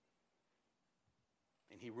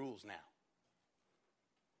 And he rules now.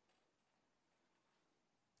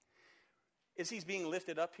 As he's being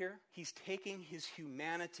lifted up here, he's taking his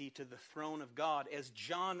humanity to the throne of God. As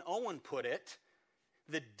John Owen put it,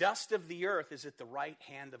 the dust of the earth is at the right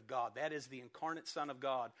hand of God. That is, the incarnate Son of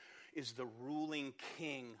God is the ruling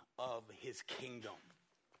king of his kingdom.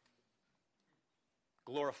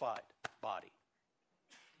 Glorified body.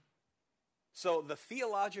 So the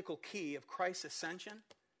theological key of Christ's ascension,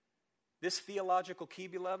 this theological key,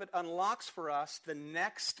 beloved, unlocks for us the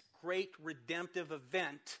next great redemptive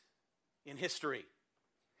event in history.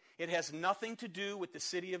 It has nothing to do with the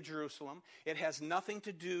city of Jerusalem. It has nothing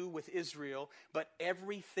to do with Israel, but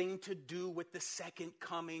everything to do with the second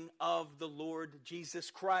coming of the Lord Jesus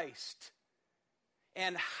Christ.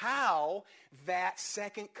 And how that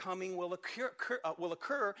second coming will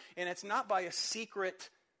occur, and it's not by a secret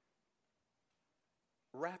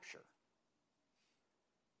rapture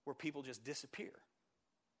where people just disappear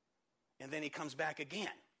and then he comes back again.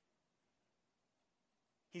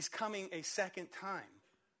 He's coming a second time,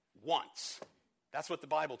 once. That's what the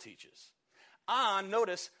Bible teaches.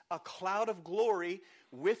 Notice, a cloud of glory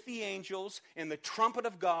with the angels and the trumpet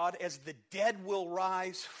of God as the dead will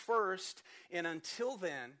rise first. And until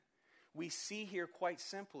then, we see here quite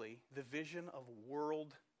simply the vision of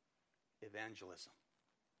world evangelism.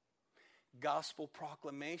 Gospel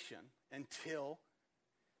proclamation until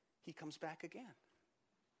he comes back again.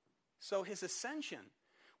 So his ascension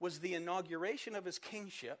was the inauguration of his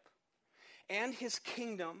kingship, and his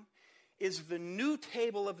kingdom is the new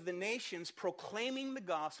table of the nations proclaiming the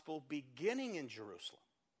gospel beginning in Jerusalem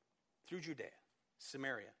through Judea,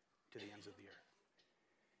 Samaria, to the ends of the earth.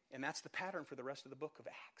 And that's the pattern for the rest of the book of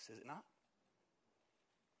Acts, is it not?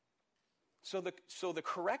 So the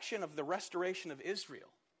correction of the restoration of Israel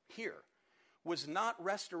here was not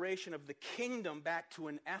restoration of the kingdom back to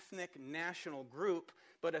an ethnic national group,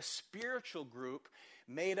 but a spiritual group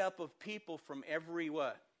made up of people from every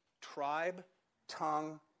what? Tribe,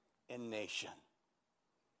 tongue, and nation.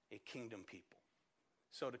 A kingdom people.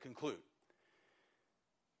 So to conclude,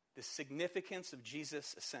 the significance of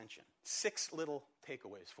Jesus' ascension. 6 little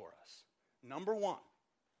takeaways for us. Number 1,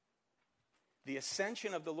 the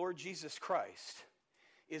ascension of the Lord Jesus Christ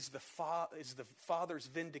is the Father's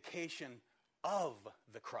vindication of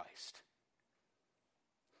the Christ.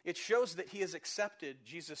 It shows that he has accepted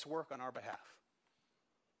Jesus' work on our behalf.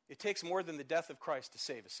 It takes more than the death of Christ to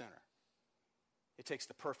save a sinner. It takes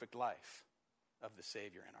the perfect life of the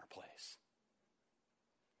Savior in our place.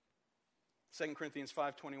 2 Corinthians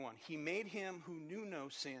 5:21, he made him who knew no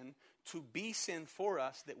sin to be sin for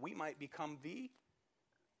us that we might become the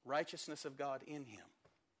righteousness of God in him.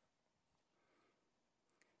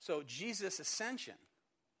 So Jesus' ascension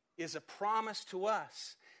is a promise to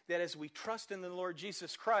us that as we trust in the Lord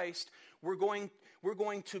Jesus Christ, we're going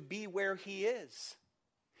to be where he is.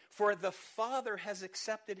 For the Father has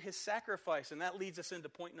accepted his sacrifice. And that leads us into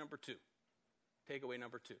point number 2. Takeaway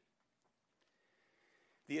number 2.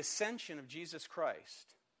 The ascension of Jesus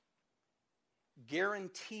Christ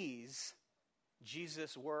guarantees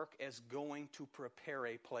Jesus' work as going to prepare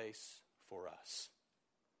a place for us.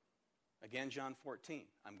 Again, John 14,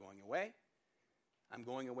 I'm going away. I'm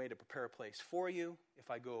going away to prepare a place for you.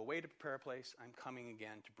 If I go away to prepare a place, I'm coming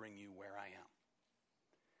again to bring you where I am.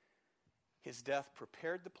 His death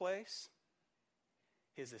prepared the place.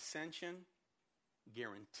 His ascension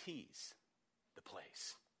guarantees the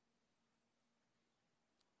place.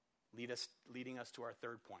 Leading us to our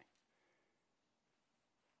third point.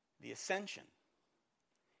 The ascension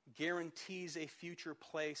guarantees a future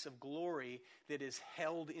place of glory that is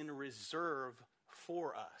held in reserve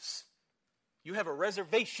for us. You have a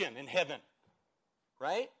reservation in heaven,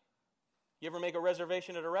 right? You ever make a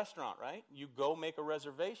reservation at a restaurant, right? You go make a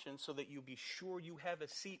reservation so that you be sure you have a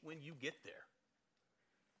seat when you get there.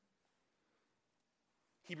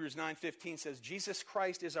 Hebrews 9:15 says, Jesus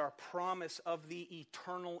Christ is our promise of the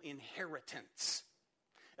eternal inheritance.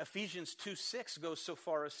 Ephesians 2:6 goes so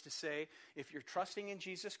far as to say, if you're trusting in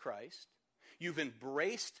Jesus Christ, you've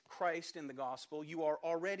embraced Christ in the gospel, you are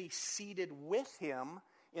already seated with him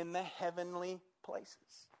in the heavenly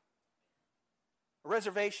places. A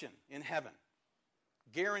reservation in heaven.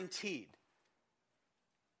 Guaranteed.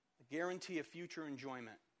 A guarantee of future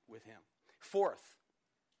enjoyment with him. Fourth,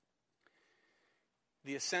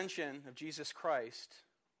 the ascension of Jesus Christ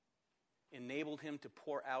enabled him to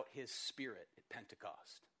pour out his Spirit at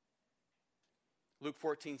Pentecost. Luke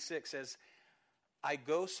 14:6 says, I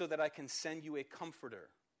go so that I can send you a comforter.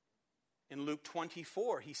 In Luke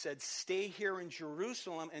 24, he said, stay here in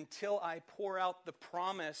Jerusalem until I pour out the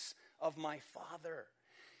promise of my Father.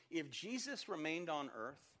 If Jesus remained on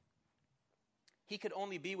earth, he could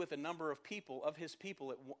only be with a number of people, of his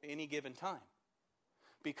people, at any given time.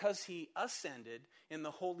 Because he ascended and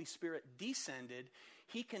the Holy Spirit descended,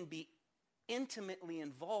 he can be intimately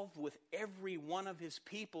involved with every one of his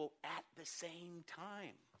people at the same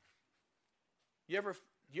time. You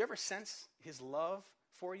ever sense his love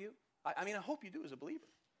for you? I mean, I hope you do as a believer.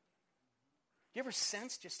 Do you ever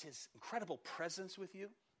sense just his incredible presence with you?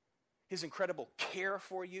 His incredible care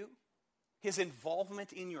for you? His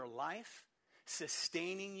involvement in your life?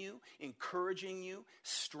 Sustaining you, encouraging you,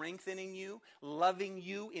 strengthening you, loving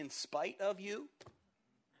you in spite of you?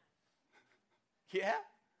 Yeah?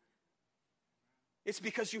 It's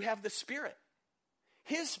because you have the Spirit.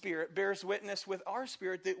 His Spirit bears witness with our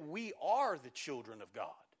spirit that we are the children of God.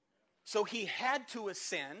 So he had to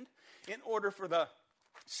ascend in order for the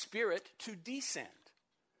Spirit to descend.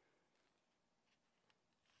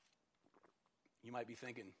 You might be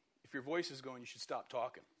thinking, if your voice is going, you should stop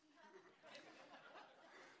talking.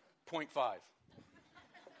 Point 5.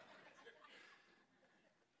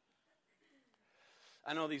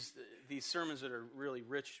 I know these sermons that are really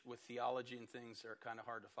rich with theology and things are kind of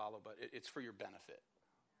hard to follow, but it's for your benefit.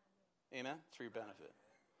 Amen? It's for your benefit.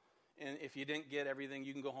 And if you didn't get everything,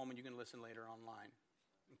 you can go home and you can listen later online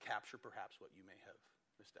and capture perhaps what you may have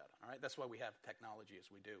missed out on. All right? That's why we have technology as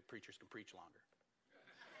we do. Preachers can preach longer.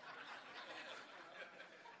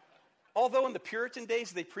 Although in the Puritan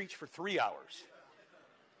days, they preached for 3 hours.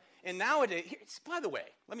 And nowadays, by the way,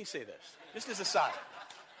 let me say this, just as a side.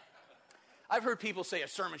 I've heard people say a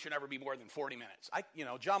sermon should never be more than 40 minutes.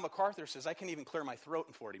 John MacArthur says I can't even clear my throat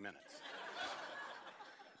in 40 minutes.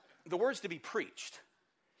 The word's to be preached.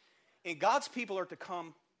 And God's people are to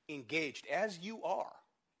come engaged, as you are,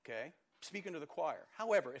 okay? Speaking to the choir.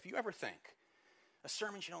 However, if you ever think a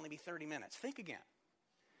sermon should only be 30 minutes, think again.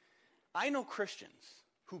 I know Christians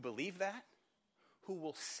who believe that, who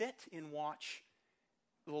will sit and watch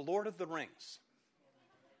The Lord of the Rings.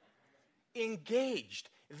 Engaged.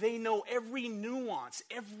 They know every nuance,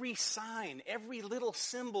 every sign, every little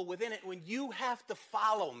symbol within it when you have to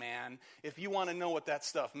follow, man, if you want to know what that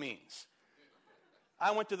stuff means.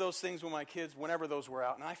 I went to those things with my kids whenever those were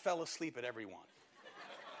out, and I fell asleep at every one.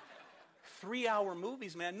 3-hour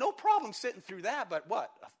movies, man, no problem sitting through that, but what,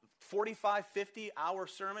 a 45, 50-hour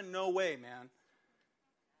sermon? No way, man.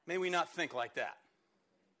 May we not think like that.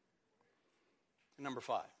 Number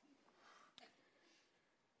 5.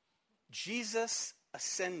 Jesus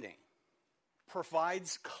ascending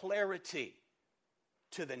provides clarity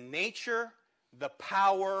to the nature, the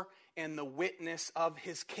power, and the witness of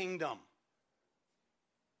his kingdom.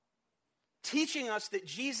 Teaching us that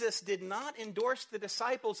Jesus did not endorse the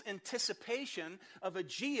disciples' anticipation of a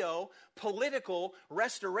geopolitical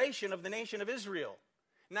restoration of the nation of Israel.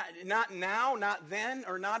 Not now, not then,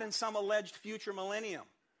 or not in some alleged future millennium.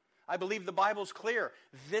 I believe the Bible's clear.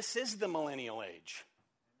 This is the millennial age,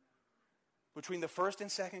 between the first and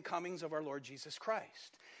second comings of our Lord Jesus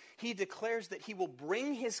Christ. He declares that he will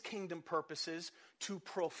bring his kingdom purposes to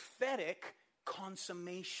prophetic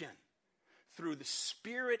consummation through the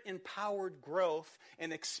Spirit-empowered growth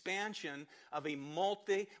and expansion of a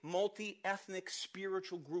multi-ethnic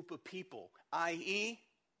spiritual group of people, i.e.,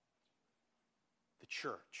 the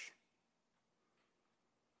church,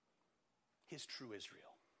 his true Israel.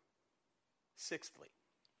 Sixthly,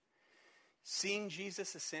 seeing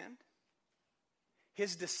Jesus ascend,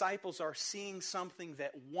 his disciples are seeing something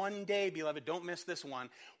that one day, beloved, don't miss this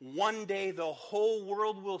one day the whole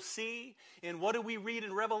world will see. And what do we read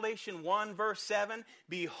in Revelation 1 verse 7?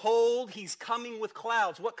 Behold, he's coming with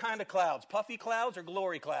clouds. What kind of clouds? Puffy clouds or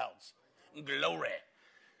glory clouds? Glory.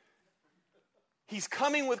 He's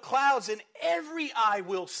coming with clouds and every eye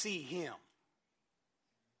will see him.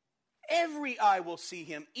 Every eye will see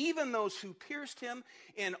him, even those who pierced him,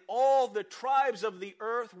 and all the tribes of the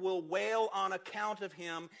earth will wail on account of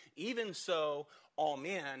him. Even so,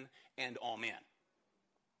 amen and amen.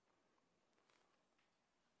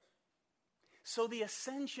 So the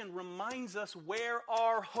ascension reminds us where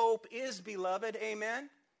our hope is, beloved. Amen?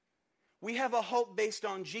 We have a hope based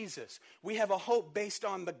on Jesus. We have a hope based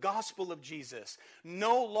on the gospel of Jesus.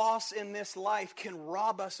 No loss in this life can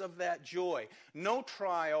rob us of that joy. No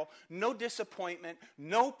trial, no disappointment,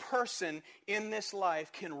 no person in this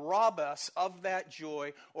life can rob us of that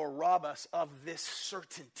joy or rob us of this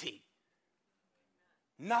certainty.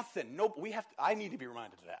 Nothing. No, I need to be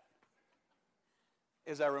reminded of that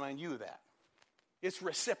as I remind you of that. It's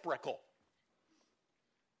reciprocal.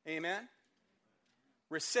 Amen?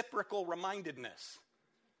 Reciprocal remindedness.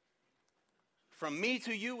 From me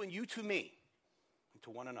to you and you to me, and to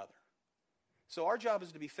one another. So our job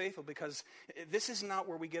is to be faithful because this is not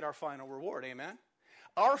where we get our final reward. Amen?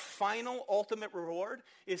 Our final ultimate reward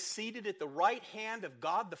is seated at the right hand of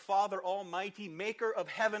God the Father Almighty, maker of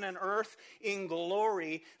heaven and earth, in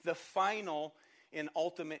glory, the final and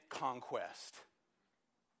ultimate conquest.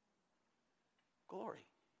 Glory.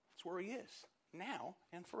 That's where he is, now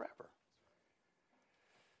and forever.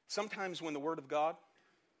 Sometimes when the Word of God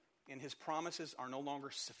and His promises are no longer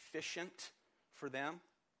sufficient for them,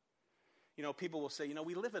 people will say,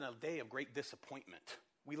 we live in a day of great disappointment.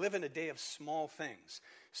 We live in a day of small things.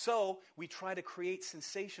 So we try to create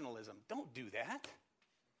sensationalism. Don't do that.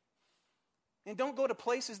 And don't go to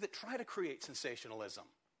places that try to create sensationalism.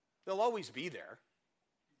 They'll always be there.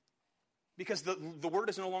 Because the Word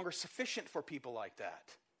is no longer sufficient for people like that.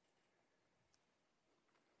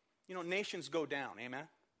 Nations go down, amen?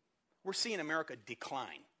 We're seeing America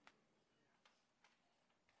decline.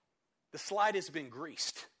 The slide has been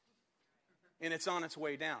greased, and it's on its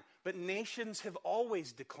way down. But nations have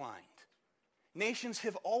always declined. Nations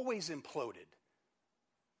have always imploded.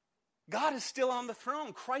 God is still on the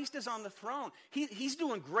throne. Christ is on the throne. He's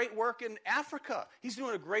doing great work in Africa. He's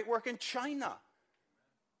doing a great work in China.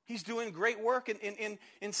 He's doing great work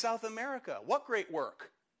in South America. What great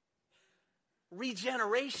work?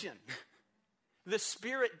 Regeneration. The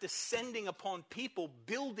Spirit descending upon people,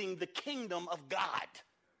 building the kingdom of God.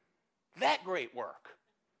 That great work.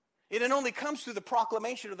 It only comes through the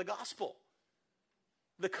proclamation of the gospel.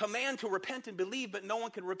 The command to repent and believe, but no one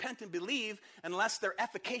can repent and believe unless they're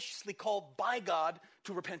efficaciously called by God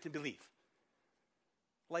to repent and believe.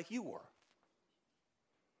 Like you were.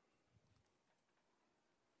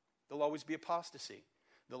 There'll always be apostasy.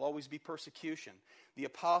 There'll always be persecution. The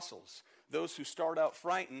apostles, those who start out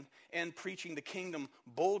frightened and preaching the kingdom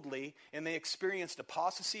boldly, and they experienced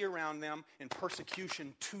apostasy around them and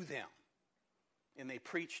persecution to them. And they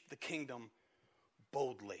preached the kingdom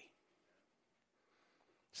boldly.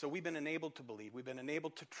 So we've been enabled to believe. We've been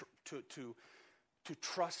enabled to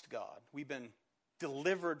trust God. We've been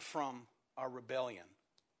delivered from our rebellion.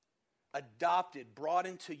 Adopted, brought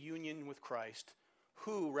into union with Christ,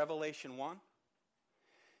 who, Revelation 1,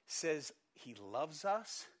 says he loves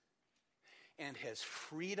us and has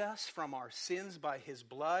freed us from our sins by his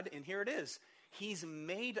blood. And here it is. He's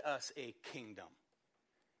made us a kingdom,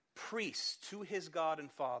 priests to his God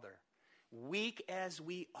and Father. Weak as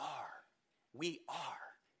we are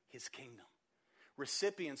his kingdom.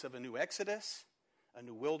 Recipients of a new exodus, a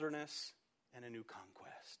new wilderness, and a new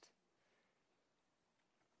conquest.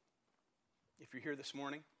 If you're here this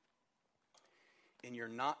morning and you're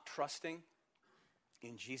not trusting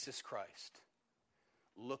in Jesus Christ,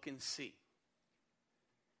 look and see.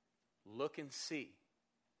 Look and see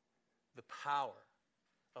the power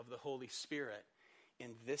of the Holy Spirit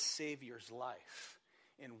in this Savior's life,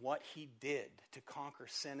 in what he did to conquer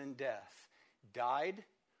sin and death. Died,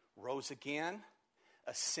 rose again,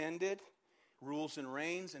 ascended, rules and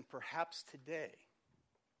reigns, and perhaps today,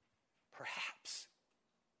 perhaps,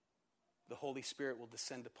 the Holy Spirit will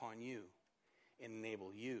descend upon you and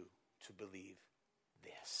enable you to believe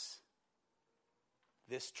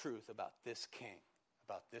this truth about this King,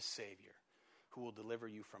 about this Savior, who will deliver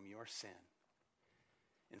you from your sin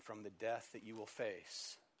and from the death that you will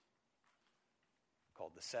face,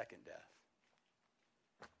 called the second death,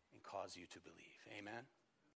 and cause you to believe. Amen?